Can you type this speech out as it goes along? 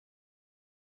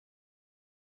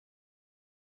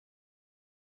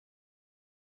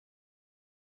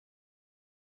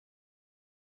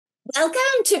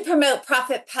Welcome to Promote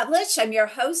Profit Publish. I'm your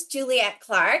host, Juliet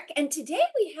Clark, and today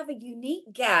we have a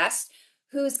unique guest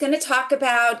who's going to talk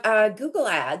about Google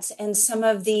Ads and some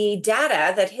of the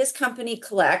data that his company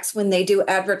collects when they do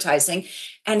advertising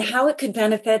and how it could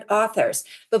benefit authors.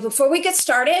 But before we get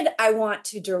started, I want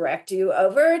to direct you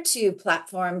over to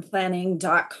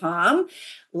platformplanning.com.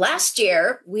 Last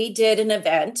year, we did an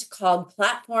event called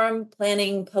Platform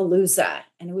Planning Palooza,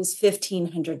 and it was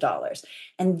 $1,500.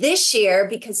 And this year,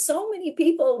 because so many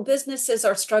businesses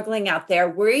are struggling out there,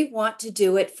 we want to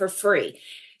do it for free.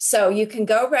 So you can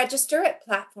go register at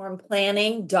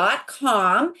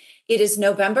platformplanning.com. It is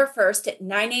November 1st at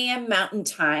 9 a.m. Mountain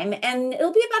Time, and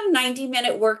it'll be about a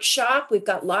 90-minute workshop. We've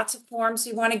got lots of forms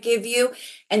we want to give you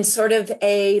and sort of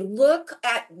a look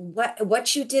at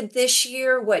what you did this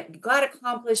year, what you got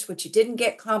accomplished, what you didn't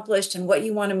get accomplished, and what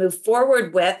you want to move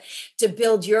forward with to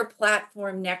build your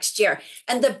platform next year.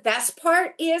 And the best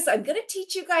part is I'm going to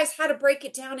teach you guys how to break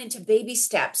it down into baby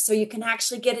steps so you can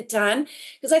actually get it done,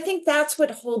 because I think that's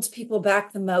what holds people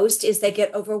back the most is they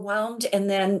get overwhelmed and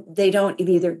then they don't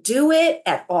either do it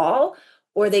at all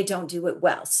or they don't do it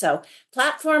well. So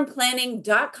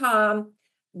platformplanning.com,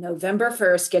 November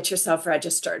 1st, get yourself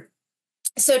registered.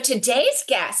 So today's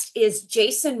guest is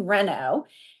Jason Renno,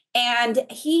 and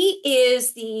he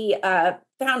is the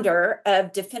founder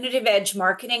of Definitive Edge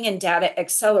Marketing and Data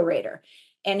Accelerator.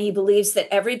 And he believes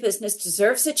that every business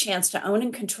deserves a chance to own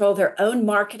and control their own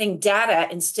marketing data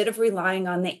instead of relying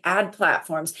on the ad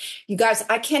platforms. You guys,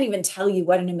 I can't even tell you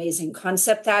what an amazing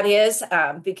concept that is,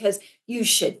 because you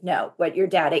should know what your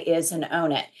data is and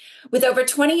own it. With over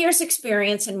 20 years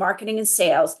experience in marketing and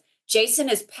sales, Jason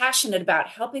is passionate about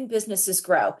helping businesses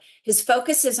grow. His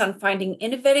focus is on finding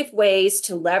innovative ways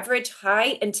to leverage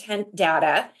high intent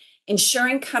data,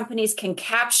 ensuring companies can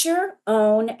capture,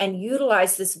 own, and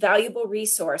utilize this valuable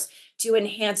resource to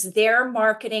enhance their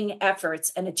marketing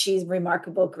efforts and achieve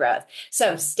remarkable growth.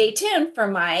 So stay tuned for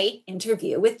my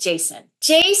interview with Jason.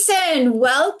 Jason,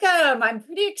 welcome. I'm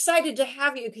pretty excited to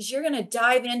have you because you're going to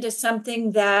dive into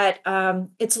something that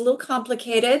it's a little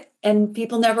complicated and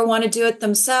people never want to do it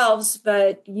themselves,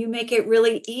 but you make it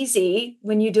really easy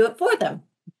when you do it for them.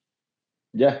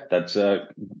 Yeah, that's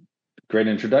great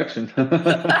introduction.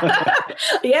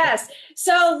 Yes.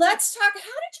 So let's talk. How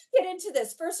did you get into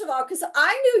this? First of all, because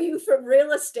I knew you from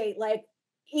real estate like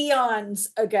eons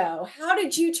ago. How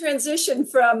did you transition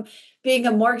from being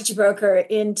a mortgage broker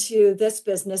into this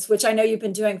business, which I know you've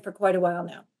been doing for quite a while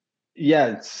now? Yeah,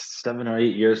 it's 7 or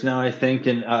 8 years now, I think.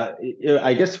 And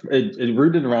I guess it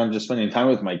rooted around just spending time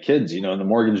with my kids. In the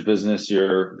mortgage business,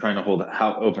 you're trying to hold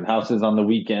open houses on the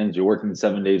weekends. You're working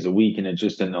 7 days a week, and it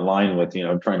just didn't align with,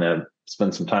 trying to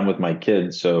spend some time with my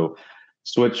kids. So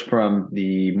switched from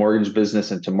the mortgage business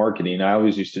into marketing. I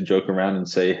always used to joke around and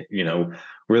say,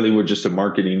 really, we're just a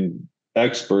marketing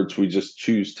experts. We just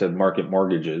choose to market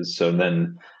mortgages. So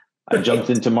then I jumped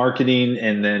into marketing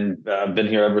and then been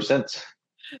here ever since.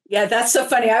 Yeah, that's so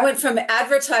funny. I went from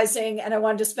advertising and I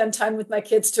wanted to spend time with my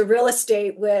kids to real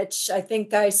estate, which I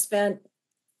think I spent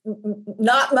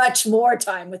not much more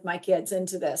time with my kids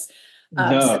into this.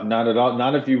 No, not at all.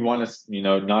 Not if you want to,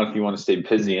 not if you want to stay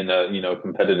busy in a,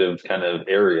 competitive kind of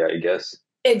area, I guess.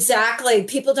 Exactly.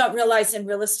 People don't realize in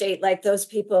real estate, like those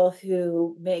people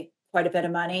who make quite a bit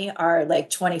of money are like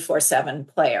 24/7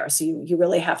 players. You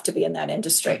really have to be in that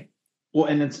industry. Well,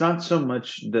 and it's not so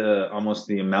much almost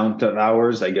the amount of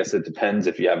hours. I guess it depends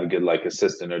if you have a good like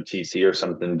assistant or TC or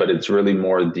something, but it's really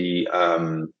more the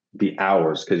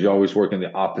hours, because you're always working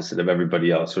the opposite of everybody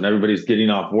else. When everybody's getting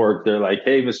off work, they're like,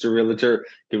 "Hey, Mr. Realtor,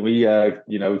 can we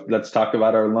let's talk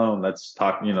about our loan. Let's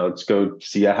talk, let's go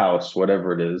see a house,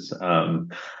 whatever it is."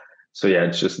 So yeah,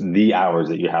 it's just the hours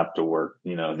that you have to work,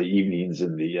 the evenings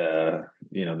and the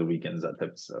weekends, that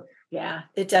type of stuff. Yeah,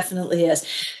 it definitely is.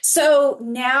 So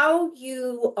now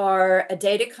you are a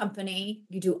data company,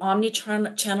 you do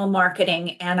omni-channel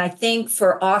marketing. And I think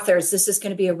for authors, this is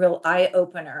going to be a real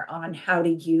eye-opener on how to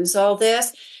use all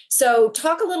this. So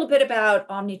talk a little bit about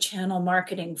omni-channel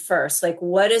marketing first. Like,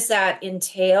 what does that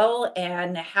entail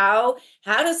and how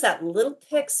does that little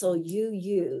pixel you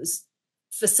use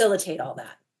facilitate all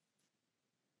that?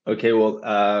 Okay, well,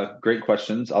 great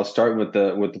questions. I'll start with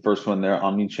the first one there,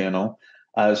 omni-channel.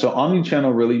 So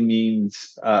omni-channel really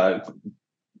means, I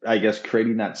guess,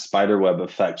 creating that spider web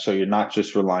effect. So you're not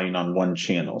just relying on one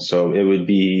channel. So it would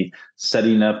be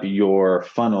setting up your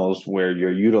funnels where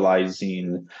you're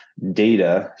utilizing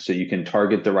data so you can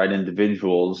target the right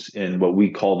individuals in what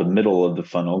we call the middle of the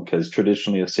funnel, because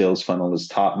traditionally a sales funnel is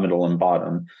top, middle, and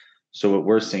bottom. So what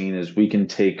we're saying is we can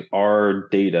take our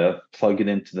data, plug it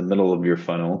into the middle of your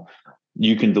funnel.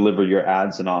 You can deliver your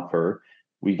ads and offer.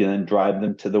 We can then drive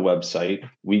them to the website.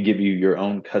 We give you your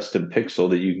own custom pixel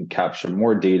that you can capture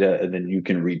more data, and then you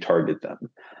can retarget them.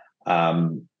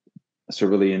 So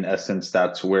really, in essence,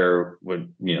 that's where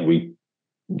we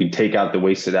take out the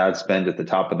wasted ad spend at the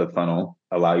top of the funnel,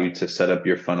 allow you to set up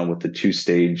your funnel with the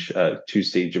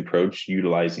two-stage approach,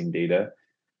 utilizing data.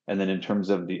 And then in terms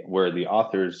of where the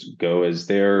authors go, is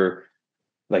they're,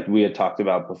 like we had talked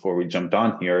about before we jumped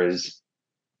on here, is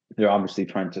they're obviously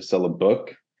trying to sell a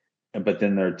book, but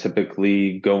then they're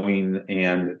typically going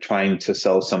and trying to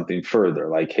sell something further,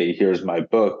 like, hey, here's my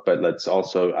book, but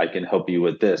I can help you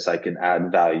with this. I can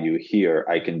add value here.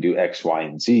 I can do X, Y,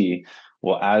 and Z.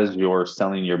 Well, as you're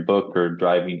selling your book or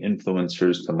driving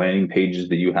influencers to landing pages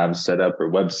that you have set up,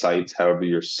 or websites, however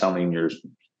you're selling your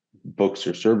books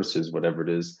or services, whatever it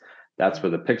is, that's where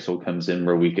the pixel comes in,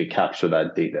 where we could capture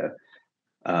that data.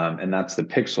 And that's the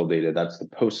pixel data. That's the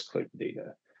post-click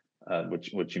data,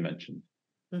 which you mentioned.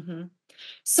 Mm-hmm.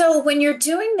 So when you're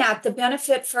doing that, the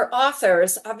benefit for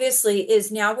authors, obviously,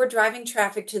 is now we're driving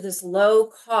traffic to this low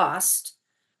cost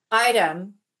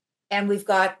item, and we've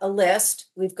got a list,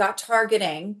 we've got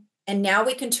targeting, and now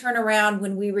we can turn around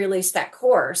when we release that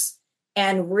course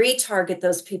and retarget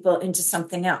those people into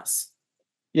something else.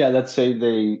 Yeah, let's say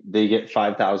they get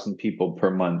 5,000 people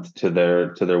per month to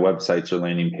their websites or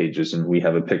landing pages, and we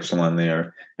have a pixel on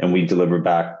there, and we deliver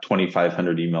back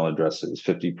 2,500 email addresses,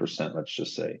 50%, let's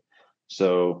just say.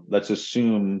 So let's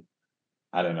assume,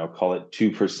 I don't know, call it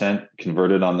 2%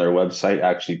 converted on their website,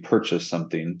 actually purchased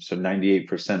something. So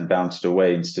 98% bounced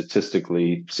away, and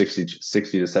statistically 60 to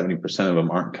 70% of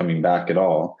them aren't coming back at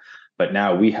all. But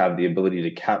now we have the ability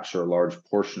to capture a large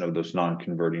portion of those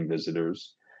non-converting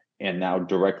visitors and now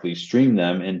directly stream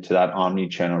them into that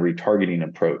omni-channel retargeting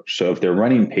approach. So if they're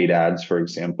running paid ads, for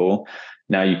example,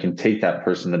 now you can take that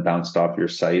person that bounced off your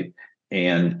site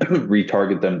and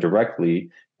retarget them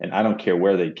directly. And I don't care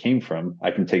where they came from.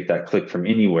 I can take that click from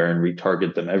anywhere and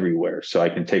retarget them everywhere. So I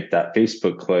can take that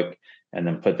Facebook click and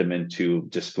then put them into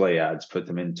display ads, put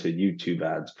them into YouTube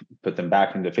ads, put them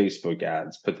back into Facebook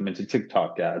ads, put them into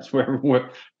TikTok ads,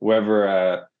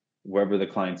 wherever the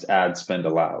client's ad spend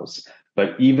allows.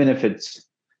 But even if it's,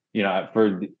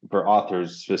 for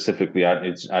authors specifically, I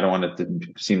don't want it to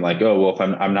seem like, oh, well, if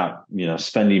I'm not,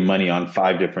 spending money on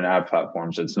 5 different ad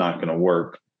platforms, it's not going to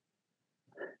work.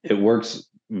 It works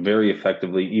very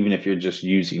effectively, even if you're just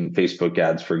using Facebook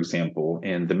ads, for example.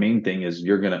 And the main thing is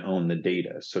you're going to own the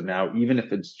data. So now, even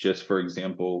if it's just, for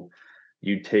example,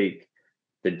 you take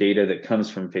the data that comes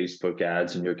from Facebook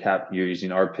ads and you're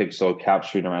using our pixel,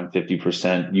 capturing around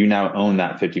 50%, you now own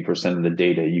that 50% of the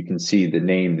data. You can see the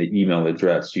name, the email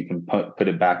address. You can put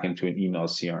it back into an email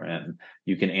CRM.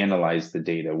 You can analyze the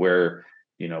data. Where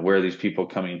are these people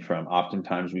coming from?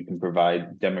 Oftentimes we can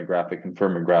provide demographic and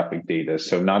firmographic data.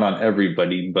 So not on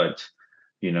everybody, but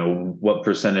what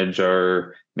percentage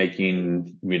are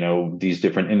making, these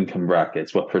different income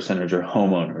brackets, what percentage are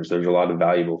homeowners. There's a lot of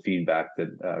valuable feedback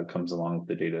that comes along with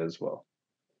the data as well.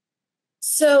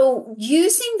 So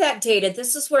using that data,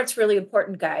 this is where it's really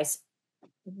important, guys.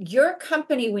 Your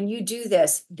company, when you do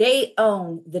this, they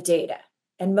own the data,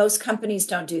 and most companies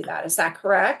don't do that. Is that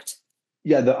correct?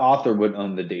 Yeah, the author would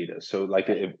own the data. So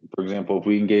for example, if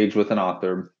we engage with an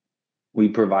author, we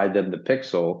provide them the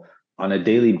pixel on a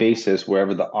daily basis,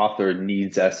 wherever the author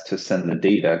needs us to send the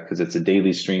data, because it's a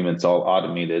daily stream, it's all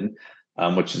automated,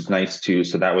 which is nice too.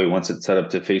 So that way, once it's set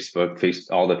up to Facebook,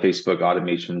 all the Facebook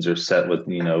automations are set with,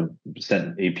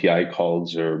 sent API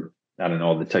calls, or I don't know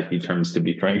all the techie terms to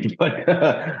be frank, but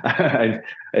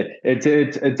it's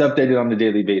updated on a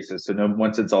daily basis. So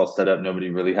once it's all set up, nobody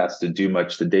really has to do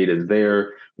much. The data is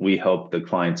there. We help the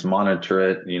clients monitor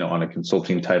it, on a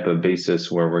consulting type of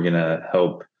basis, where we're going to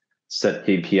help set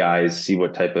KPIs, see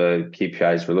what type of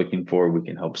KPIs we're looking for. We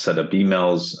can help set up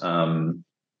emails.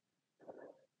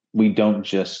 We've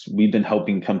been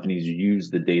helping companies use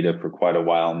the data for quite a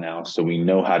while now. So we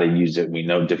know how to use it. We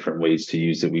know different ways to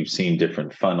use it. We've seen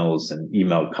different funnels and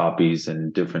email copies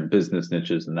and different business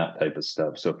niches and that type of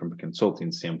stuff. So from a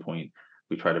consulting standpoint,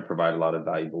 we try to provide a lot of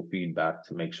valuable feedback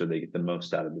to make sure they get the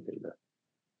most out of the data.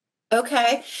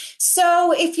 Okay.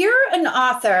 So if you're an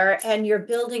author and you're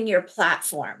building your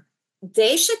platform,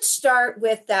 they should start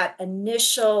with that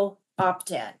initial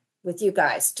opt-in with you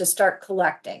guys to start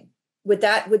collecting. Would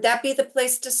that be the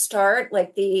place to start,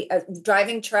 like the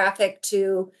driving traffic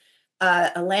to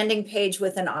a landing page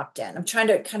with an opt-in? I'm trying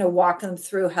to kind of walk them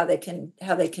through how they can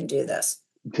do this.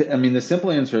 I mean, the simple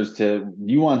answer is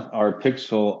you want our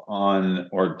pixel on,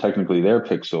 or technically their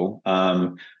pixel,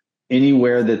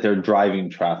 anywhere that they're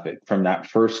driving traffic, from that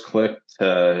first click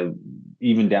to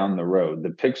even down the road. The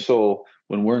Pixel,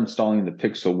 when we're installing the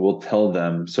Pixel, we'll tell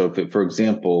them. So if it, for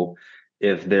example,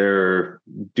 if they're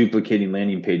duplicating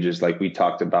landing pages like we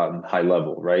talked about in high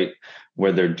level, right?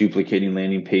 Where they're duplicating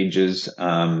landing pages.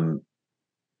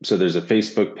 So there's a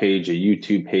Facebook page, a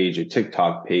YouTube page, a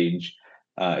TikTok page.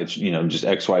 It's, just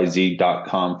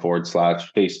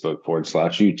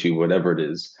xyz.com/Facebook/YouTube, whatever it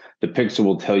is. The Pixel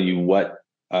will tell you where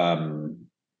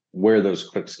those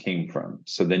clicks came from.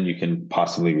 So then you can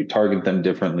possibly retarget them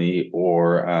differently,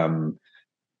 or,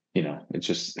 it's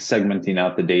just segmenting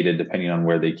out the data depending on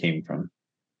where they came from.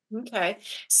 Okay.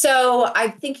 So I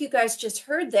think you guys just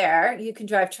heard there, you can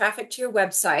drive traffic to your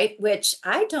website, which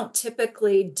I don't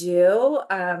typically do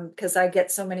because I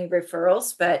get so many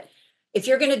referrals. But if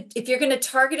you're gonna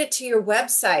target it to your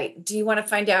website, do you want to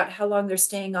find out how long they're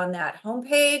staying on that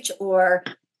homepage, or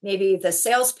maybe the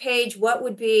sales page? What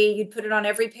would be, you'd put it on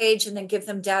every page and then give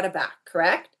them data back,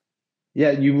 correct?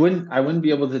 Yeah, I wouldn't be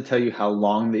able to tell you how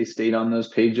long they stayed on those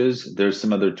pages. There's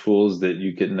some other tools that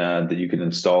you can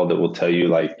install that will tell you,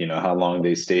 like, how long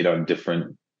they stayed on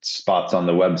different spots on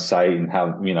the website, and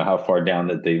how far down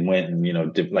that they went, and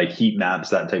like heat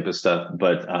maps, that type of stuff.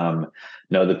 But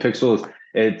no, the Pixel,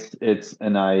 it's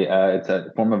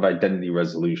a form of identity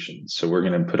resolution. So we're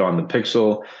going to put on the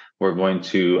Pixel.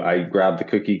 I grab the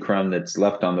cookie crumb that's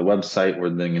left on the website.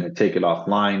 We're then going to take it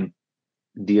offline,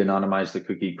 de-anonymize the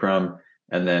cookie crumb,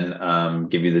 and then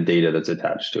give you the data that's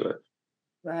attached to it.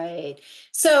 Right.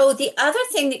 So the other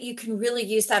thing that you can really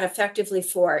use that effectively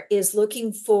for is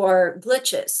looking for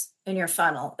glitches in your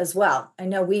funnel as well. I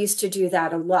know we used to do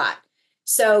that a lot.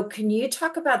 So can you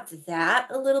talk about that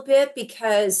a little bit?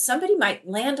 Because somebody might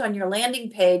land on your landing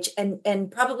page and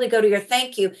probably go to your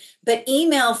thank you, but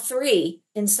email 3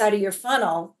 inside of your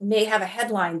funnel may have a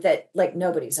headline that like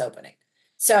nobody's opening.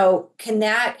 So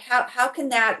how can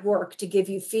that work to give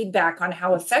you feedback on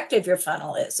how effective your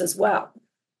funnel is as well?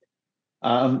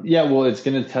 Yeah, well, it's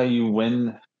going to tell you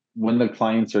when the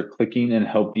clients are clicking and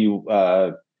help you.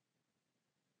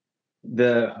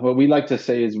 What we like to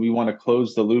say is we want to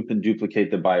close the loop and duplicate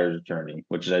the buyer's journey,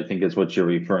 which I think is what you're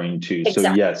referring to. Exactly.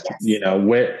 So yes,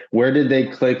 where did they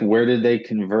click? Where did they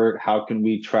convert? How can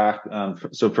we track?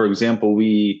 So for example,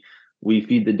 we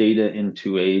feed the data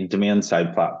into a demand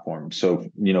side platform. So,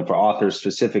 for authors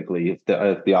specifically,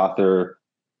 if the author,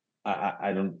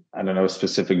 I don't know, a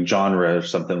specific genre or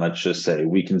something, let's just say,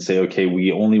 we can say, okay,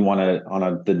 we only want to,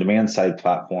 the demand side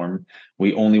platform,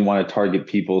 we only want to target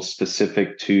people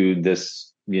specific to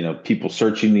this, people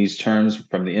searching these terms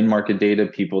from the in-market data,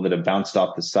 people that have bounced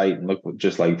off the site and look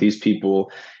just like these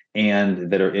people,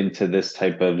 and that are into this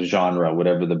type of genre,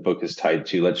 whatever the book is tied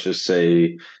to. Let's just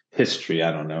say history.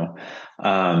 I don't know.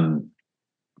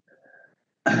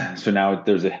 So now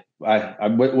there's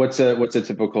what's a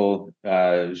typical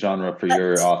genre for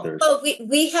your authors? Well,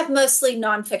 we have mostly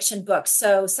nonfiction books,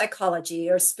 so psychology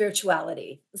or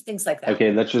spirituality, things like that.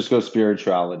 Okay, let's just go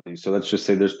spirituality. So let's just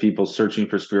say there's people searching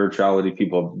for spirituality,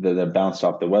 people that have bounced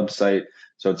off the website.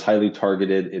 So it's highly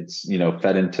targeted. It's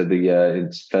fed into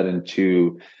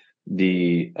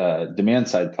the demand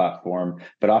side platform.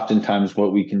 But oftentimes,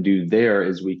 what we can do there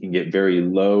is we can get very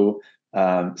low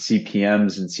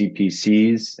CPMs and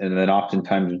CPCs, and then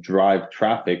oftentimes drive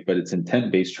traffic, but it's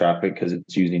intent-based traffic because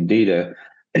it's using data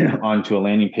onto a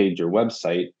landing page or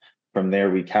website. From there,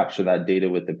 we capture that data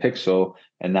with the Pixel,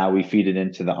 and now we feed it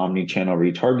into the omni-channel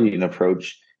retargeting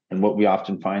approach. And what we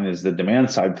often find is the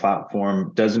demand side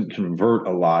platform doesn't convert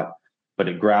a lot, but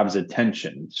it grabs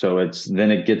attention. So then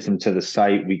it gets them to the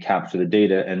site, we capture the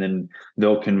data, and then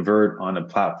they'll convert on a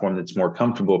platform that's more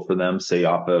comfortable for them, say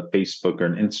off of Facebook or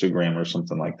an Instagram or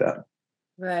something like that.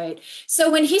 Right. So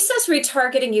when he says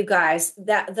retargeting, you guys,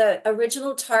 that the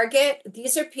original target,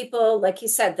 these are people, like you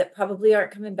said, that probably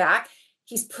aren't coming back.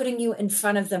 He's putting you in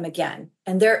front of them again.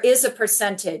 And there is a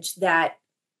percentage that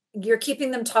you're keeping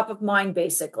them top of mind,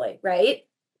 basically, right?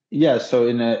 Yeah. So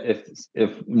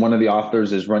if one of the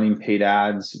authors is running paid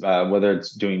ads, whether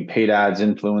it's doing paid ads,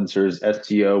 influencers,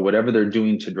 SEO, whatever they're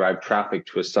doing to drive traffic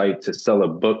to a site, to sell a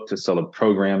book, to sell a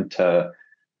program, to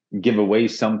give away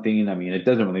something. I mean, it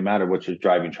doesn't really matter what you're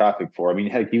driving traffic for. I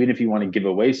mean, heck, even if you want to give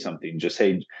away something, just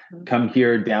say, come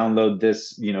here, download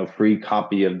this, free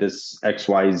copy of this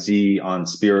XYZ on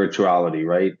spirituality,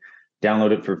 right?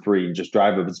 Download it for free. Just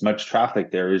drive up as much traffic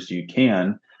there as you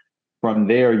can. From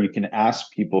there, you can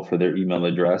ask people for their email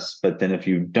address. But then if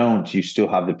you don't, you still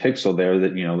have the Pixel there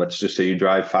that, let's just say you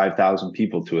drive 5,000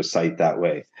 people to a site that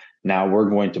way. Now we're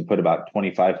going to put about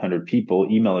 2,500 people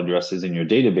email addresses in your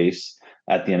database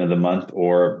at the end of the month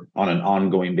or on an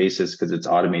ongoing basis because it's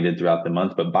automated throughout the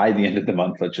month. But by the end of the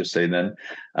month, let's just say then,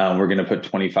 we're going to put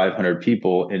 2,500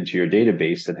 people into your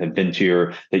database that have been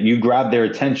that you grabbed their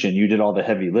attention. You did all the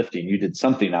heavy lifting. You did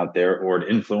something out there, or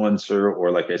an influencer,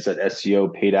 or like I said,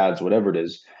 SEO, paid ads, whatever it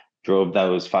is, drove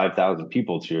those 5,000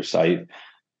 people to your site.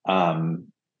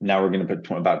 Now we're going to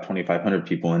put about 2,500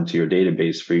 people into your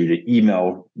database for you to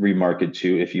email remarket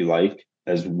to if you like,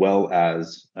 as well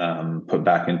as put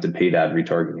back into paid ad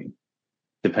retargeting,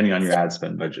 depending on your ad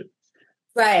spend budget.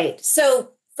 Right.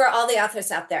 So for all the authors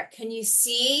out there, can you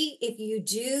see if you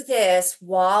do this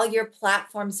while your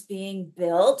platform's being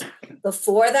built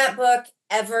before that book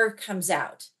ever comes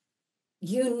out?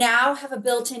 You now have a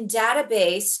built-in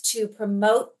database to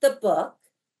promote the book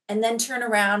and then turn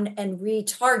around and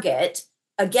retarget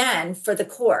again for the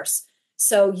course.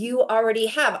 So you already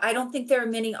have, I don't think there are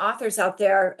many authors out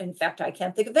there. In fact, I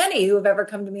can't think of any who have ever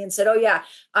come to me and said, oh yeah,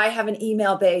 I have an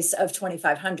email base of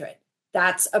 2,500.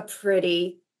 That's a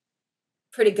pretty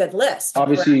good list.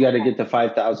 Obviously, you got to get to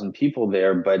 5,000 people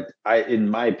there. But in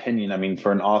my opinion, I mean,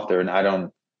 for an author, and I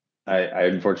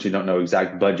unfortunately don't know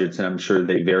exact budgets, and I'm sure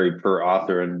they vary per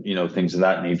author and, things of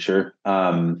that nature.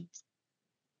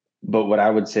 But what I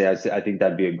would say, I think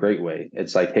that'd be a great way.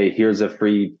 It's like, hey, here's a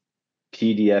free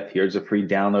PDF, here's a free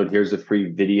download, here's a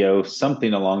free video,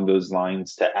 something along those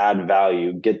lines to add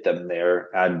value, get them there,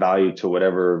 add value to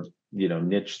whatever,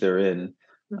 niche they're in,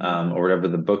 or whatever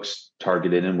the book's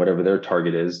targeted in, whatever their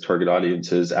target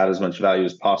audience is, add as much value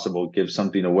as possible, give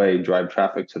something away, drive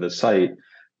traffic to the site.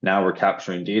 Now we're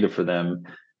capturing data for them.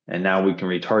 And now we can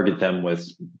retarget them with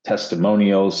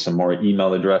testimonials, some more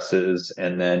email addresses,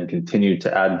 and then continue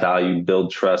to add value,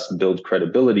 build trust, build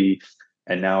credibility.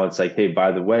 And now it's like, hey,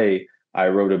 by the way, I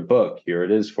wrote a book. Here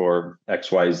it is for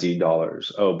XYZ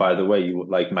dollars. Oh, by the way, you would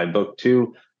like my book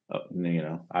too?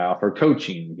 I offer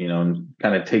coaching, and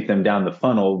kind of take them down the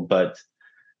funnel. But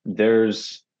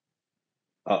there's,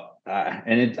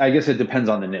 I guess it depends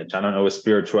on the niche. I don't know with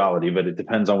spirituality, but it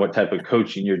depends on what type of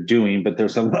coaching you're doing. But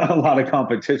there's a lot of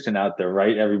competition out there,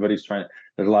 right? There's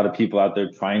a lot of people out there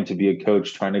trying to be a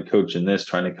coach, trying to coach in this,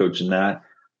 trying to coach in that.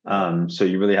 So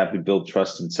you really have to build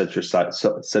trust and set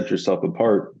yourself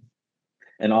apart.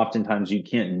 And oftentimes you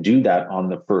can't do that on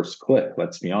the first click.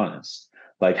 Let's be honest.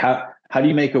 Like how do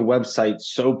you make a website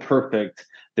so perfect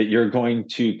that you're going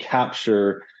to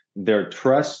capture their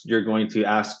trust? You're going to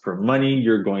ask for money.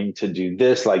 You're going to do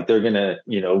this. Like they're going to,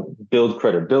 build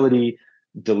credibility,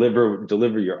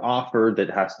 deliver your offer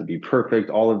that has to be perfect.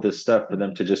 All of this stuff for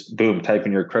them to just boom, type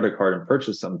in your credit card and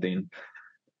purchase something.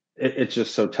 It's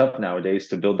just so tough nowadays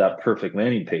to build that perfect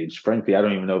landing page. Frankly, I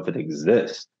don't even know if it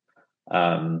exists.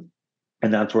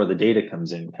 And that's where the data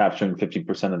comes in, capturing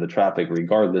 50% of the traffic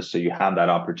regardless. So you have that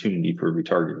opportunity for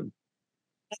retargeting.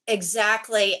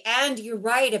 Exactly. And you're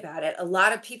right about it. A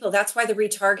lot of people, that's why the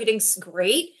retargeting's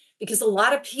great, because a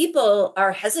lot of people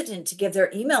are hesitant to give their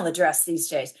email address these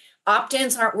days.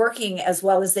 Opt-ins aren't working as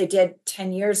well as they did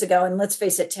 10 years ago. And let's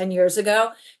face it, 10 years ago,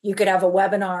 you could have a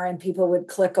webinar and people would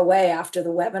click away after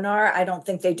the webinar. I don't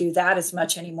think they do that as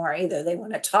much anymore either. They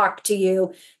want to talk to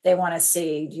you. They want to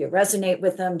see, do you resonate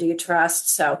with them? Do you trust?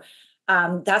 So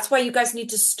that's why you guys need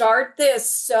to start this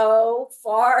so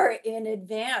far in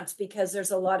advance, because there's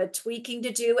a lot of tweaking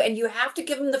to do and you have to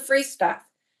give them the free stuff.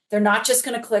 They're not just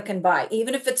going to click and buy,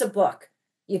 even if it's a book.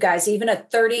 You guys, even a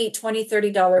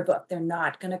 $30 book, they're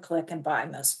not going to click and buy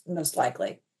most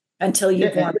likely until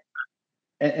you've won.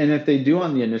 And if they do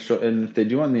on the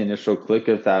initial click,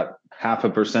 if that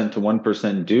 0.5% to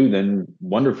 1% do, then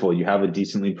wonderful. You have a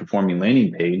decently performing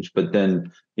landing page. But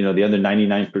then, the other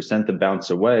 99% that bounce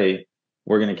away,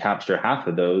 we're going to capture half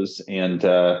of those. And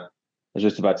I was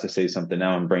just about to say something.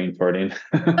 Now I'm brain farting.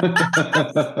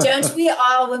 Don't we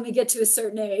all when we get to a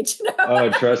certain age? Oh,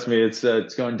 trust me, it's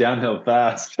going downhill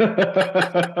fast. There's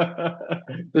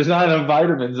not enough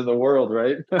vitamins in the world,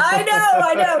 right? I know,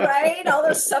 right? All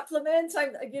those supplements.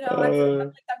 I'm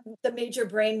the major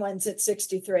brain ones at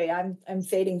 63. I'm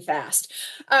fading fast.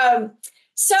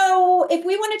 So if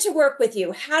we wanted to work with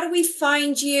you, how do we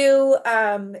find you?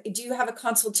 Do you have a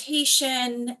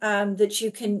consultation that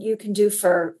you can do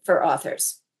for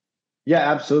authors?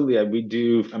 Yeah, absolutely. We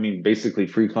do. I mean, basically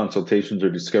free consultations or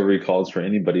discovery calls for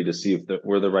anybody to see if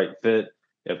we're the right fit,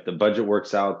 if the budget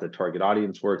works out, the target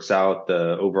audience works out,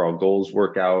 the overall goals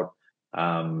work out.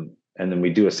 And then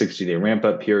we do a 60-day ramp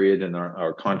up period, and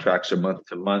our contracts are month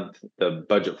to month. The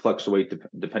budget fluctuates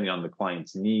depending on the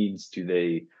client's needs. Do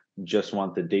they just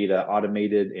want the data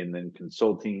automated and then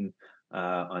consulting?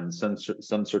 On some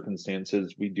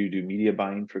circumstances, we do media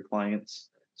buying for clients.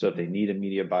 So if they need a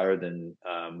media buyer, then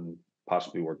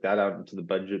possibly work that out into the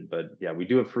budget. But yeah, we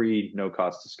do a free no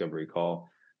cost discovery call.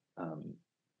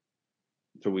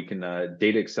 So we can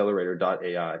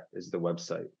dataaccelerator.ai is the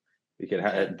website. We can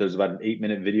there's about an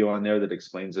 8-minute video on there that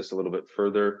explains this a little bit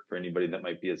further for anybody that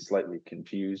might be slightly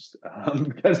confused,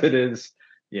 because it is,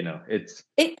 it's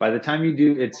by the time you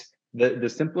do, it's the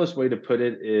simplest way to put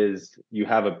it is you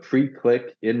have a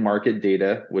pre-click in market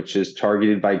data, which is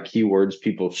targeted by keywords,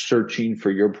 people searching for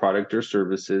your product or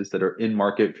services that are in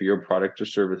market for your product or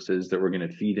services that we're going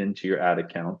to feed into your ad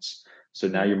accounts. So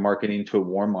now you're marketing to a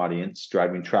warm audience,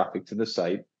 driving traffic to the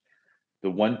site. The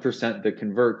 1% that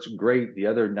converts, great. The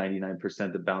other 99%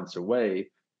 that bounce away,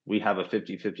 we have a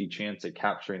 50-50 chance at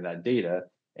capturing that data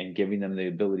and giving them the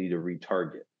ability to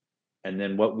retarget. And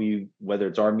then whether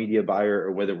it's our media buyer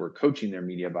or whether we're coaching their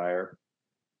media buyer,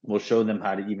 we'll show them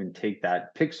how to even take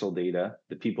that pixel data,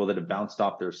 the people that have bounced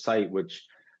off their site, which,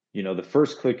 the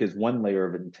first click is one layer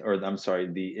of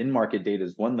the in-market data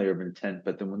is one layer of intent,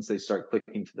 but then once they start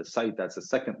clicking to the site, that's a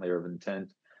second layer of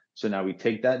intent. So now we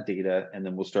take that data and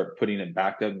then we'll start putting it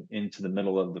back up into the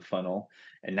middle of the funnel.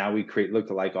 And now we create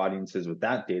lookalike audiences with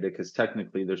that data, because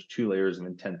technically there's 2 layers of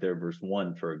intent there versus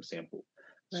 1, for example.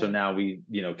 Right. So now we,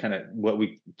 kind of what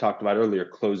we talked about earlier,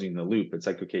 closing the loop. It's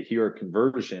like, okay, here are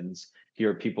conversions. Here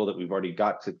are people that we've already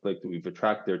got to click, that we've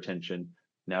attracted their attention.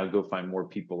 Now go find more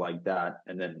people like that.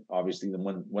 And then obviously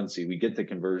once we get the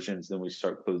conversions, then we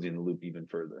start closing the loop even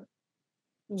further.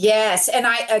 Yes. And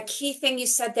a key thing you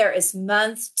said there is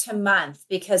month to month,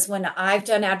 because when I've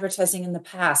done advertising in the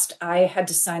past, I had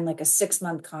to sign like a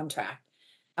 6-month contract.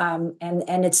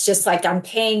 And it's just like, I'm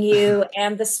paying you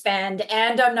and the spend,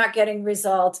 and I'm not getting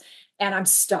results, and I'm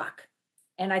stuck.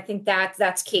 And I think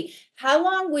that's key. How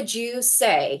long would you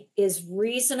say is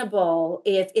reasonable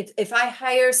if I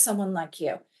hire someone like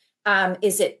you?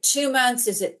 Is it 2 months?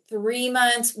 Is it 3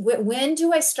 months? When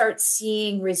do I start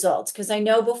seeing results? Because I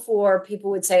know before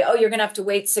people would say, oh, you're going to have to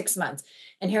wait 6 months.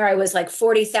 And here I was like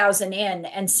 40,000 in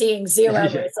and seeing 0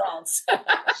 results.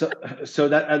 So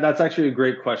that's actually a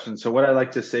great question. So what I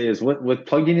like to say is with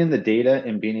plugging in the data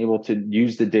and being able to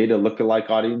use the data lookalike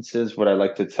audiences, what I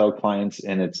like to tell clients,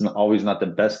 and it's always not the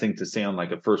best thing to say on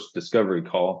like a first discovery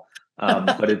call,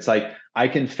 but it's like, I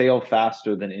can fail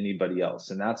faster than anybody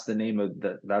else. And that's the name of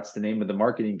the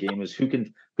marketing game, is who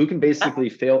can basically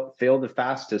fail the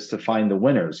fastest to find the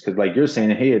winners. Cause like you're saying,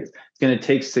 hey, it's going to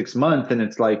take 6 months. And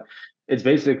it's like, it's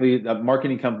basically a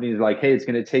marketing company is like, hey, it's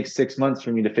going to take 6 months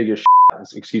for me to figure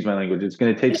excuse my language. It's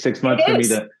going to take 6 months for me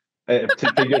to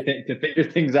figure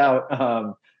things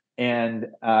out. And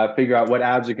figure out what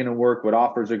ads are going to work, what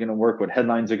offers are going to work, what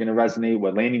headlines are going to resonate,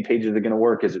 what landing pages are going to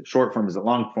work. Is it short form? Is it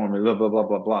long form? Blah, blah, blah,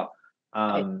 blah, blah.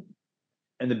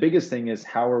 And the biggest thing is,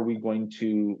 how are we going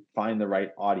to find the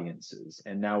right audiences?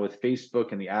 And now with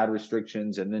Facebook and the ad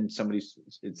restrictions, and then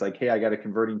it's like, hey, I got a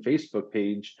converting Facebook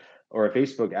page or a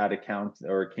Facebook ad account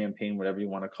or a campaign, whatever you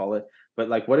want to call it. But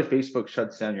like, what if Facebook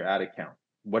shuts down your ad account?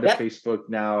 What if Facebook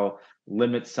now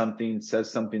limits something,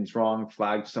 says something's wrong,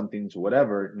 flags something's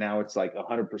whatever? Now it's like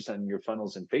 100% in your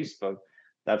funnels in Facebook.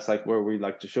 That's like where we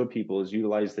like to show people is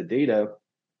utilize the data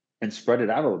and spread it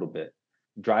out a little bit.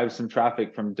 Drive some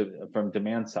traffic from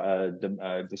demand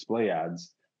display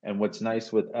ads. And what's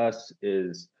nice with us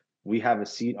is we have a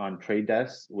seat on Trade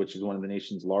Desk, which is one of the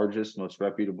nation's largest, most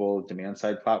reputable demand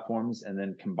side platforms. And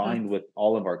then combined with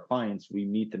all of our clients, we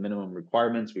meet the minimum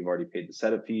requirements. We've already paid the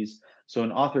setup fees. So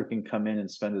an author can come in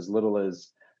and spend as little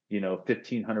as,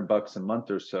 $1,500 a month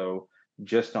or so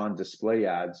just on display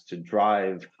ads to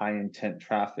drive high intent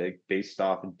traffic based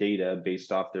off of data,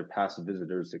 based off their past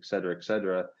visitors, et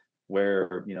cetera,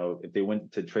 where, if they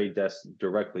went to Trade Desk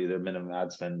directly, their minimum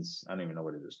ad spends, I don't even know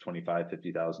what it is, 25,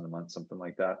 50,000 a month, something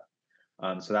like that.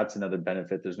 So that's another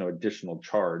benefit. There's no additional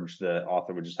charge. The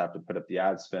author would just have to put up the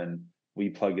ad spend. We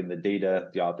plug in the data,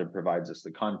 the author provides us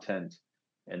the content,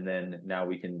 and then now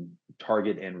we can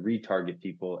target and retarget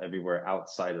people everywhere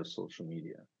outside of social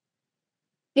media.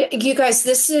 Yeah, you guys,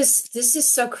 this is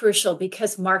so crucial,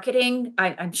 because marketing,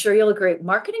 I'm sure you'll agree,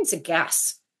 marketing's a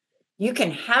guess. You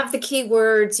can have the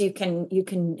keywords, you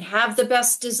can have the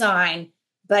best design,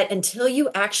 but until you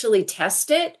actually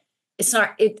test it, it's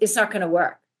not going to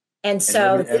work. And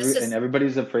so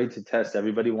everybody's afraid to test.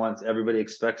 Everybody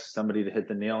expects somebody to hit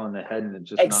the nail on the head, and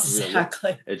it's just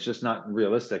exactly. It's just not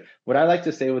realistic. What I like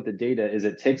to say with the data is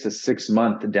it takes a 6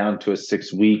 month down to a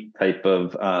 6 week type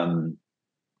of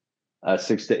a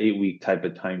 6 to 8 week type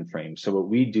of time frame. So what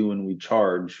we do when we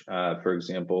charge, for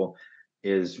example,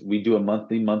 is we do a month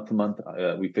to month.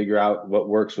 We figure out what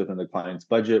works within the client's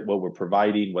budget, what we're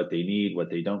providing, what they need,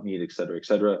 what they don't need, et cetera, et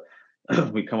cetera.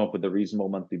 We come up with a reasonable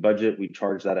monthly budget. We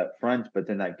charge that up front, but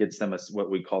then that gets them what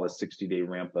we call a 60-day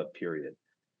ramp up period.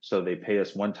 So they pay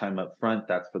us one time up front.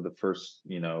 That's for the first,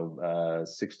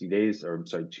 60 days, or I'm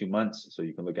sorry, 2 months. So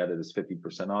you can look at it as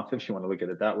 50% off if you want to look at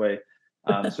it that way.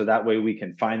 So that way we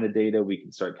can find the data, we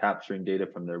can start capturing data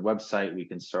from their website, we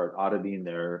can start auditing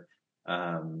their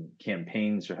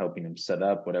campaigns or helping them set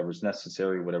up whatever's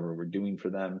necessary, whatever we're doing for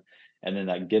them. And then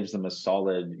that gives them a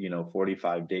solid,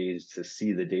 45 days to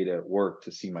see the data at work,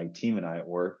 to see my team and I at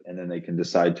work, and then they can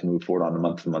decide to move forward on a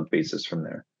month-to-month basis from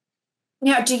there.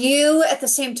 Now, do you, at the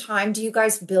same time, do you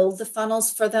guys build the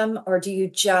funnels for them, or do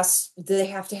they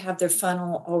have to have their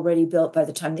funnel already built by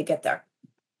the time they get there?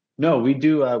 No, we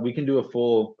do. We can do a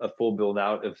full build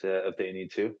out if they need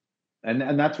to,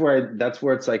 and that's where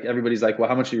it's like everybody's like, well,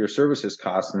 how much do your services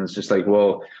cost? And it's just like,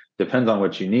 well, depends on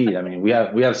what you need. I mean, we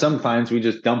have some clients, we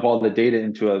just dump all the data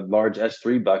into a large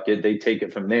S3 bucket. They take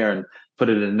it from there and put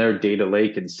it in their data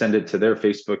lake and send it to their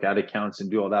Facebook ad accounts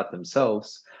and do all that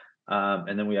themselves.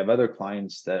 And then we have other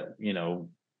clients that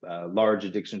large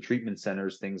addiction treatment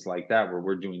centers, things like that, where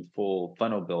we're doing full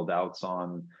funnel build outs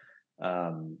on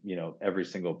every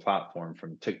single platform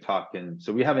from TikTok. And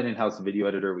so we have an in-house video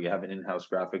editor, we have an in-house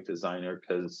graphic designer,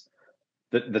 because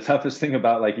the toughest thing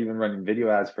about like even running video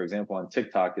ads, for example, on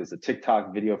TikTok, is the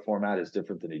TikTok video format is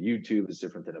different than a YouTube, is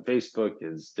different than a Facebook,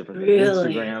 is different than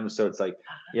Instagram. So it's like,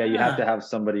 yeah, you have to have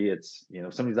somebody. It's,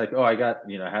 somebody's like, oh, I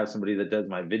have somebody that does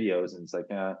my videos, and it's like,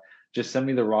 just send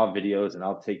me the raw videos and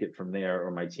I'll take it from there,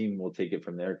 or my team will take it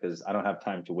from there, because I don't have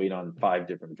time to wait on 5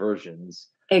 different versions.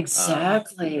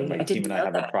 Exactly. My I team didn't and I know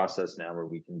have that. a process now where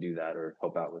we can do that or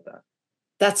help out with that.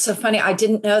 That's so funny. I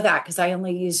didn't know that because I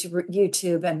only use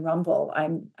YouTube and Rumble.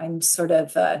 I'm sort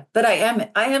of, but I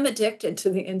am addicted to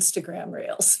the Instagram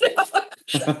reels.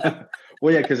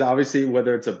 Well, yeah, because obviously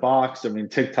whether it's a box, I mean,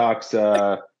 TikTok's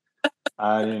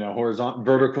horizontal,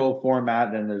 vertical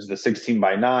format, then there's the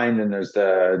 16:9, then there's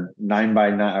the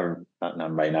 9:9, or not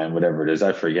 9:9, whatever it is.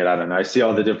 I forget. I don't know. I see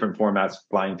all the different formats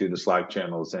flying through the Slack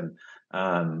channels, and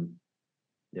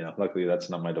luckily that's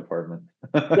not my department.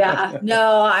 Yeah,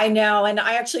 no, I know. And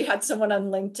I actually had someone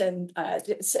on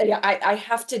LinkedIn say, I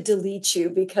have to delete you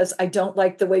because I don't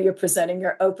like the way you're presenting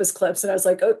your Opus clips. And I was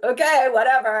like, oh, okay,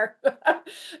 whatever.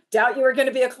 Doubt you were going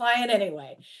to be a client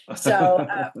anyway. So,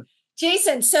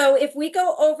 Jason, so if we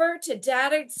go over to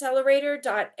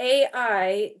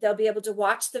dataaccelerator.ai, they'll be able to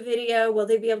watch the video. Will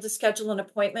they be able to schedule an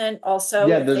appointment also?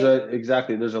 Yeah, there's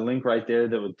a link right there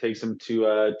that would take them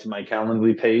to my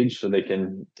Calendly page, so they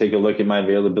can take a look at my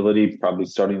availability, probably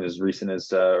starting as recent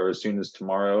as or as soon as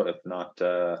tomorrow, if not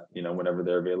whenever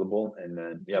they're available, and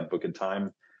then book a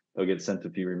time. They'll get sent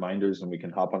a few reminders, and we can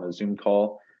hop on a Zoom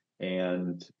call.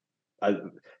 And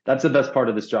that's the best part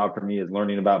of this job for me, is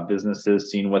learning about businesses,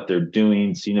 seeing what they're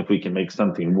doing, seeing if we can make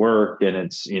something work. And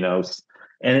it's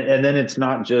and then it's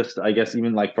not just, I guess,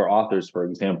 even like for authors, for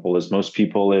example, as most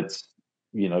people, it's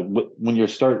when you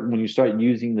start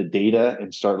using the data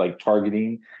and start like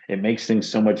targeting, it makes things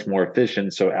so much more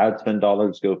efficient. So ad spend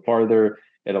dollars go farther.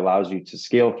 It allows you to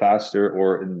scale faster,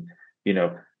 or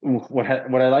what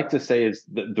I like to say is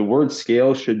the word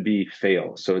scale should be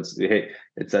fail. So it's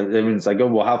like, oh,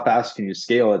 well, how fast can you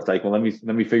scale? It's like, well,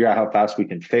 let me figure out how fast we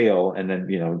can fail, and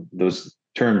then those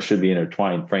terms should be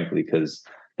intertwined, frankly, because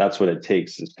that's what it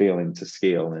takes, is failing to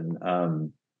scale.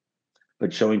 And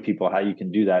but showing people how you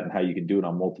can do that and how you can do it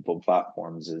on multiple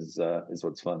platforms is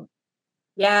what's fun.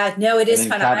 Yeah, no, it is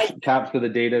fun. Capture the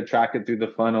data, track it through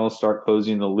the funnel, start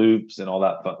closing the loops, and all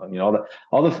that fun,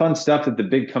 all the fun stuff that the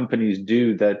big companies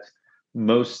do that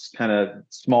most kind of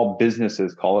small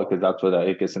businesses call it, because that's what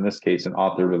I guess in this case an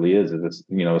author really is a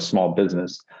small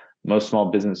business. Most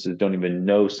small businesses don't even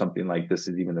know something like this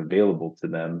is even available to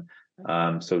them.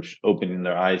 So opening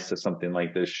their eyes to something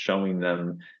like this, showing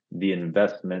them the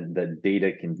investment that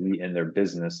data can be in their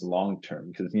business long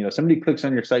term. Because somebody clicks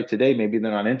on your site today, maybe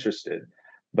they're not interested,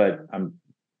 but I'm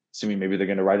assuming maybe they're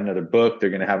going to write another book, they're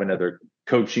going to have another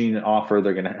coaching offer,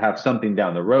 they're going to have something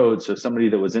down the road. So somebody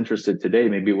that was interested today,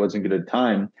 maybe it wasn't good at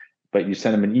time, but you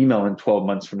send them an email in 12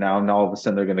 months from now, and all of a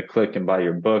sudden they're going to click and buy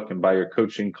your book and buy your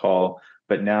coaching call.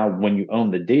 But now when you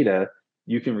own the data,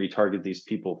 you can retarget these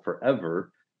people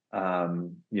forever,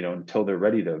 until they're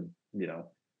ready to,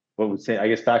 what would say, I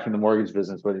guess back in the mortgage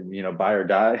business, but buy or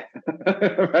die,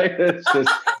 right? It's just,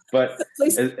 but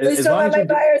please don't let my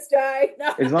buyers die.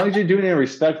 No. As long as you're doing it in a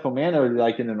respectful manner,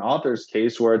 like in an author's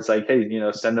case, where it's like, hey,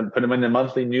 put them in a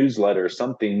monthly newsletter,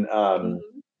 something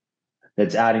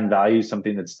that's adding value,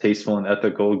 something that's tasteful and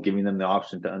ethical, giving them the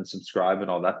option to unsubscribe and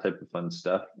all that type of fun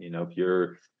stuff.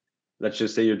 If let's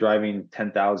just say you're driving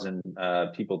 10,000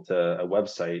 people to a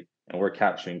website, and we're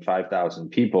capturing 5,000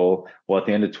 people. Well, at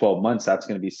the end of 12 months, that's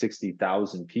going to be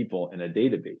 60,000 people in a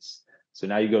database. So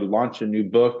now you go to launch a new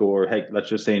book, or hey, let's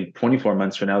just say in 24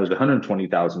 months from now, there's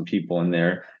 120,000 people in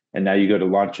there. And now you go to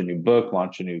launch a new book,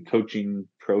 launch a new coaching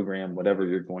program, whatever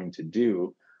you're going to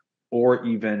do, or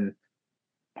even,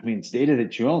 I mean, it's data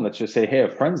that you own. Let's just say, hey, a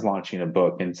friend's launching a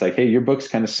book, and it's like, hey, your book's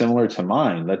kind of similar to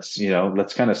mine. Let's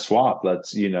kind of swap.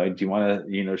 Do you want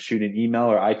to, shoot an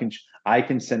email, or I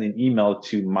can send an email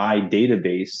to my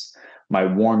database, my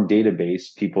warm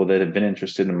database, people that have been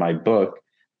interested in my book,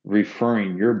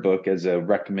 referring your book as a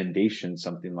recommendation,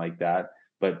 something like that.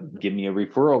 But give me a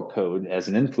referral code as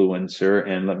an influencer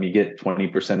and let me get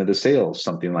 20% of the sales,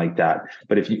 something like that.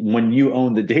 But when you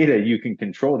own the data, you can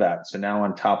control that. So now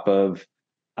on top of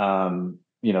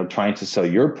trying to sell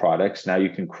your products, now you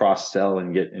can cross sell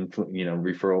and get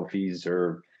referral fees,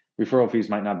 or referral fees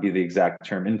might not be the exact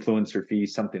term, influencer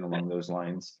fees, something along those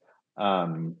lines.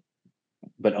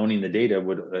 But owning the data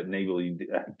would enable you to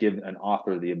give an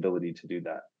author the ability to do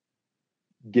that,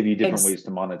 give you different ways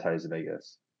to monetize it, I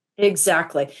guess.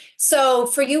 Exactly. So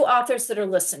for you authors that are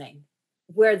listening,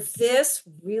 where this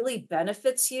really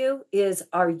benefits you is,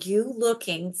 are you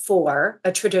looking for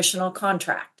a traditional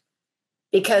contract?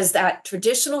 Because that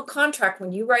traditional contract,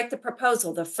 when you write the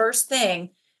proposal, the first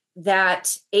thing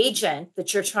that agent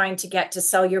that you're trying to get to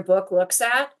sell your book looks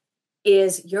at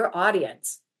is your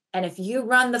audience. And if you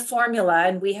run the formula,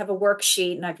 and we have a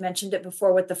worksheet, and I've mentioned it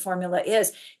before what the formula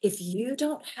is, if you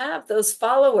don't have those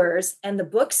followers and the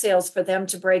book sales for them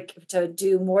to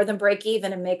do more than break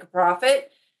even and make a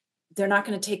profit, they're not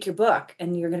going to take your book,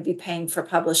 and you're going to be paying for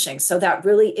publishing. So that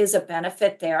really is a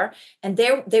benefit there. And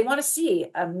they want to see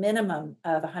a minimum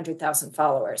of 100,000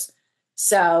 followers.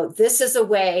 So this is a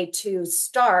way to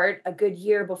start a good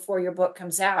year before your book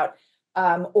comes out,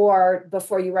 or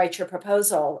before you write your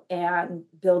proposal, and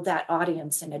build that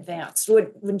audience in advance.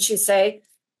 Wouldn't you say?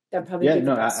 That'd probably be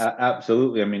the best.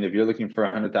 Absolutely. I mean, if you're looking for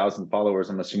 100,000 followers,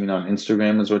 I'm assuming on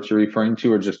Instagram is what you're referring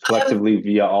to, or just collectively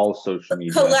via all social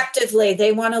media? Collectively,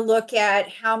 they want to look at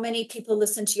how many people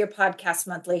listen to your podcast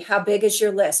monthly, how big is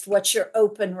your list, what's your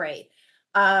open rate,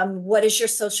 what does your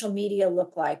social media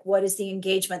look like, what is the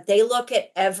engagement. They look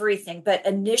at everything. But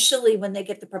initially, when they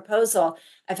get the proposal,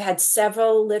 I've had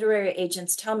several literary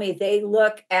agents tell me they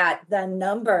look at the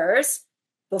numbers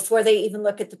before they even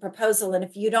look at the proposal. And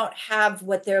if you don't have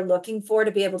what they're looking for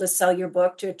to be able to sell your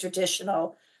book to a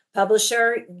traditional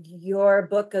publisher, your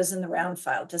book goes in the round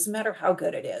file. It doesn't matter how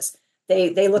good it is.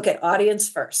 They look at audience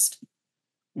first.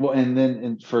 Well,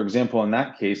 and for example, in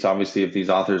that case, obviously, if these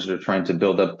authors are trying to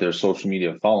build up their social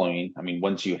media following, I mean,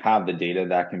 once you have the data,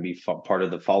 that can be part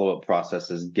of the follow-up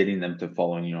process, is getting them to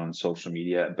follow you on social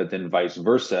media. But then vice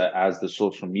versa, as the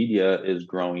social media is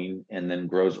growing and then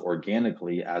grows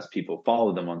organically as people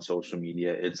follow them on social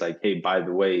media, it's like, hey, by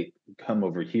the way, come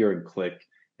over here and click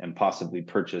and possibly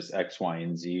purchase X, Y,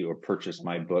 and Z, or purchase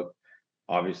my book.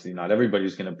 Obviously, not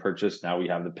everybody's going to purchase. Now we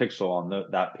have the pixel on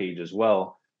that page as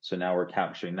well. So now we're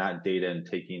capturing that data and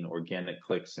taking organic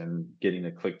clicks and getting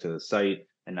a click to the site,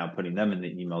 and now putting them in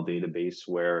the email database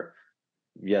where,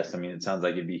 yes, I mean, it sounds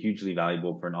like it'd be hugely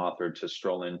valuable for an author to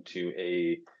stroll into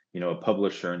a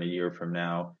publisher in a year from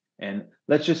now. And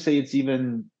let's just say it's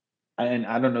even, and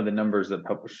I don't know the numbers that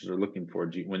publishers are looking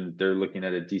for when they're looking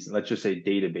at a decent, let's just say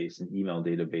database, an email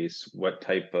database. What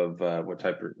type of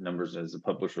numbers is the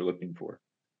publisher looking for?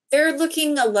 They're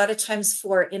looking a lot of times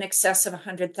for in excess of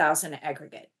 100,000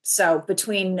 aggregate. So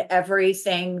between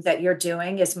everything that you're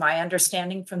doing, is my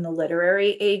understanding from the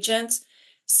literary agents.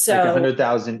 So like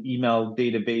 100,000 email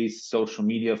database, social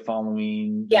media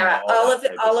following. Yeah, all of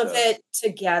it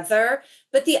together.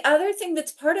 But the other thing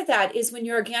that's part of that is, when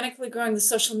you're organically growing the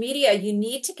social media, you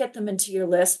need to get them into your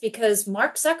list, because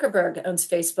Mark Zuckerberg owns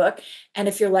Facebook. And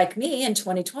if you're like me in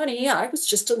 2020, I was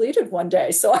just deleted one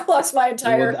day. So I lost my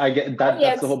entire. Well, I get that.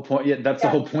 That's the whole point. Yeah, that's the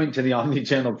whole point to the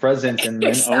omni-channel presence and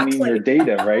Exactly. owning your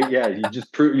data, right? Yeah,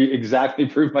 you exactly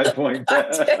proved my point.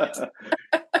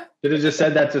 Should have just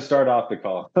said that to start off the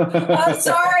call. Oh,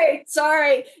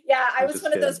 sorry. Yeah, I was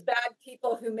one of those bad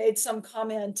people who made some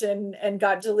comment and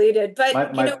got deleted. But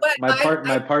you know what?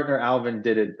 My partner Alvin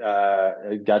did it.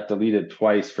 Got deleted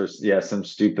twice for some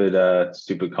stupid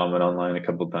comment online a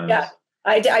couple times. Yeah,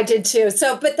 I did too.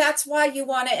 So, but that's why you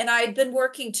want it. And I'd been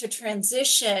working to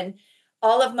transition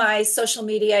all of my social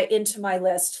media into my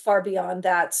list far beyond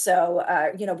that. So,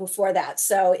 before that.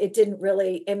 So it didn't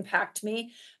really impact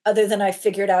me, other than I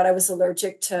figured out I was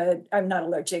addicted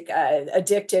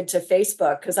to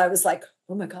Facebook, because I was like,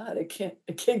 oh my God, I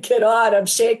can't get on. I'm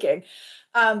shaking.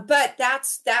 But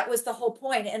that was the whole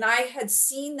point. And I had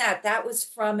seen that was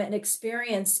from an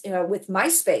experience with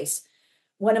MySpace,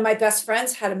 one of my best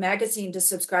friends had a magazine to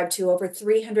subscribe to, over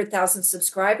 300,000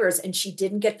 subscribers, and she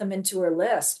didn't get them into her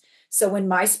list. So when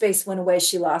MySpace went away,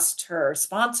 she lost her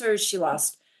sponsors, she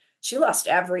lost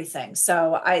everything.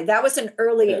 So that was an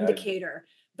early Yeah. indicator.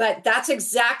 But that's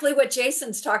exactly what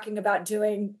Jason's talking about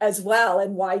doing as well,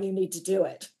 and why you need to do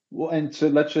it. Well, and so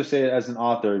let's just say, as an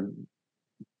author,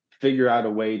 figure out a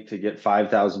way to get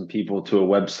 5,000 people to a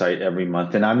website every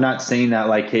month. And I'm not saying that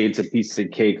like, hey, it's a piece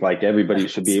of cake, like everybody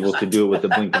should be able to do it with the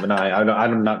blink of an eye.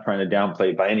 I'm not trying to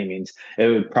downplay it by any means. It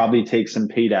would probably take some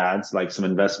paid ads, like some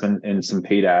investment in some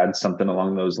paid ads, something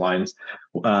along those lines.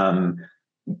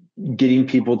 Getting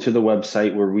people to the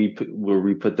website where we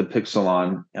put the pixel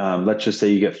on. Let's just say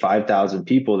you get 5,000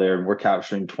 people there, and we're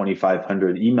capturing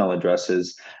 2,500 email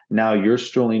addresses. Now you're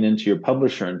strolling into your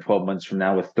publisher in 12 months from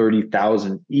now with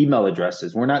 30,000 email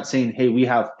addresses. We're not saying, hey, we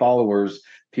have followers,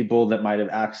 people that might have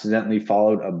accidentally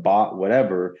followed a bot,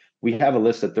 whatever. We have a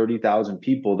list of 30,000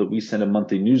 people that we send a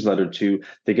monthly newsletter to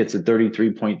that gets a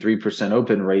 33.3%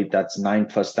 open rate. That's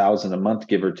 9,000+ a month,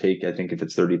 give or take. I think if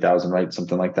it's 30,000, right?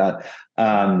 Something like that.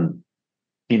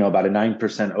 About a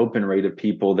 9% open rate of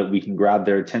people that we can grab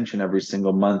their attention every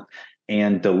single month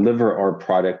and deliver our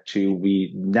product to.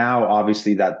 We now,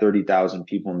 obviously, that 30,000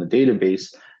 people in the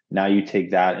database, now you take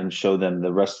that and show them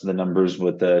the rest of the numbers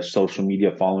with the social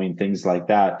media following, things like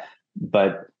that.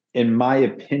 But in my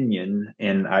opinion,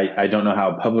 and I don't know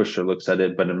how a publisher looks at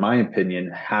it, but in my opinion,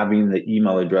 having the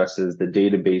email addresses, the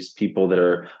database, people that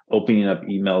are opening up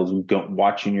emails,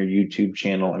 watching your YouTube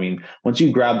channel. I mean, once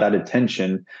you grab that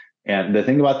attention, and the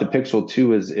thing about the Pixel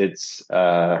too is it's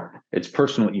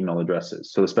personal email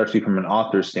addresses. So especially from an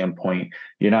author standpoint,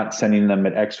 you're not sending them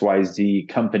at XYZ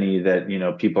company that,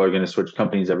 people are going to switch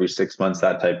companies every 6 months,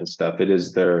 that type of stuff. It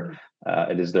is their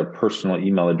personal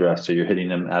email address. So you're hitting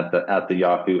them at the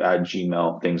Yahoo, at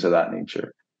Gmail, things of that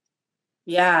nature.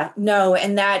 Yeah, no,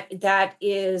 and that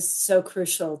is so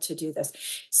crucial to do this.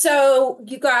 So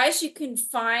you guys, you can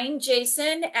find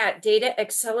Jason at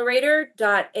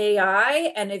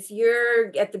dataaccelerator.ai. And if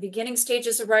you're at the beginning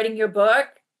stages of writing your book,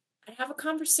 I'd have a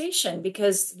conversation,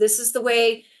 because this is the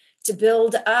way to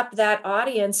build up that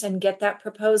audience and get that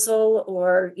proposal,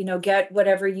 or, get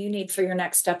whatever you need for your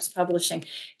next steps publishing.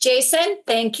 Jason,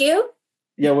 thank you.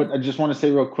 Yeah, what I just want to say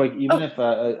real quick, even if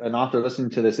an author listening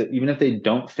to this, even if they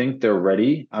don't think they're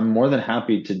ready, I'm more than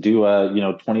happy to do a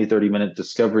 20-30 minute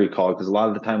discovery call, because a lot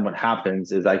of the time what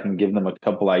happens is I can give them a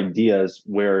couple ideas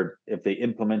where if they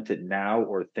implement it now,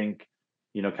 or think,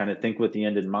 kind of think with the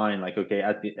end in mind, like, okay,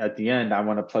 at the end, I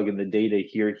want to plug in the data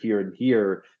here, and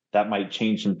here, that might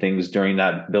change some things during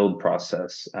that build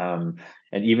process. And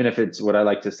even if it's, what I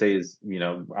like to say is,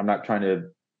 I'm not trying to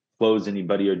close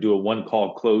anybody or do a one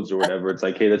call close or whatever. It's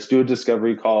like, hey, let's do a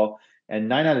discovery call. And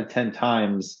 9 out of 10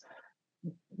 times,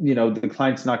 the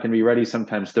client's not going to be ready.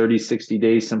 Sometimes 30, 60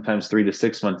 days, sometimes 3 to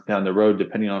 6 months down the road,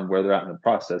 depending on where they're at in the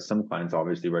process. Some clients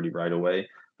obviously ready right away.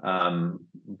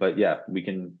 But yeah, we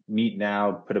can meet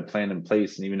now, put a plan in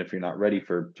place. And even if you're not ready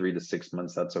for 3 to 6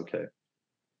 months, that's okay.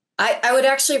 I would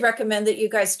actually recommend that you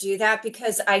guys do that,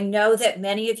 because I know that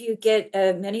many of you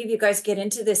guys get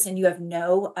into this and you have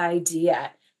no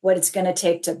idea what it's going to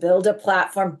take to build a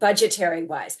platform, budgetary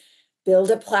wise, build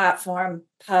a platform,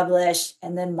 publish,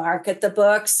 and then market the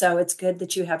book. So it's good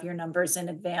that you have your numbers in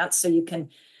advance so you can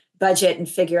budget and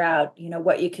figure out,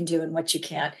 what you can do and what you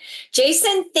can't.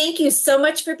 Jason, thank you so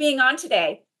much for being on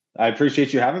today. I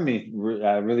appreciate you having me.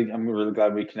 I'm really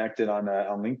glad we connected on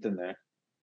LinkedIn there.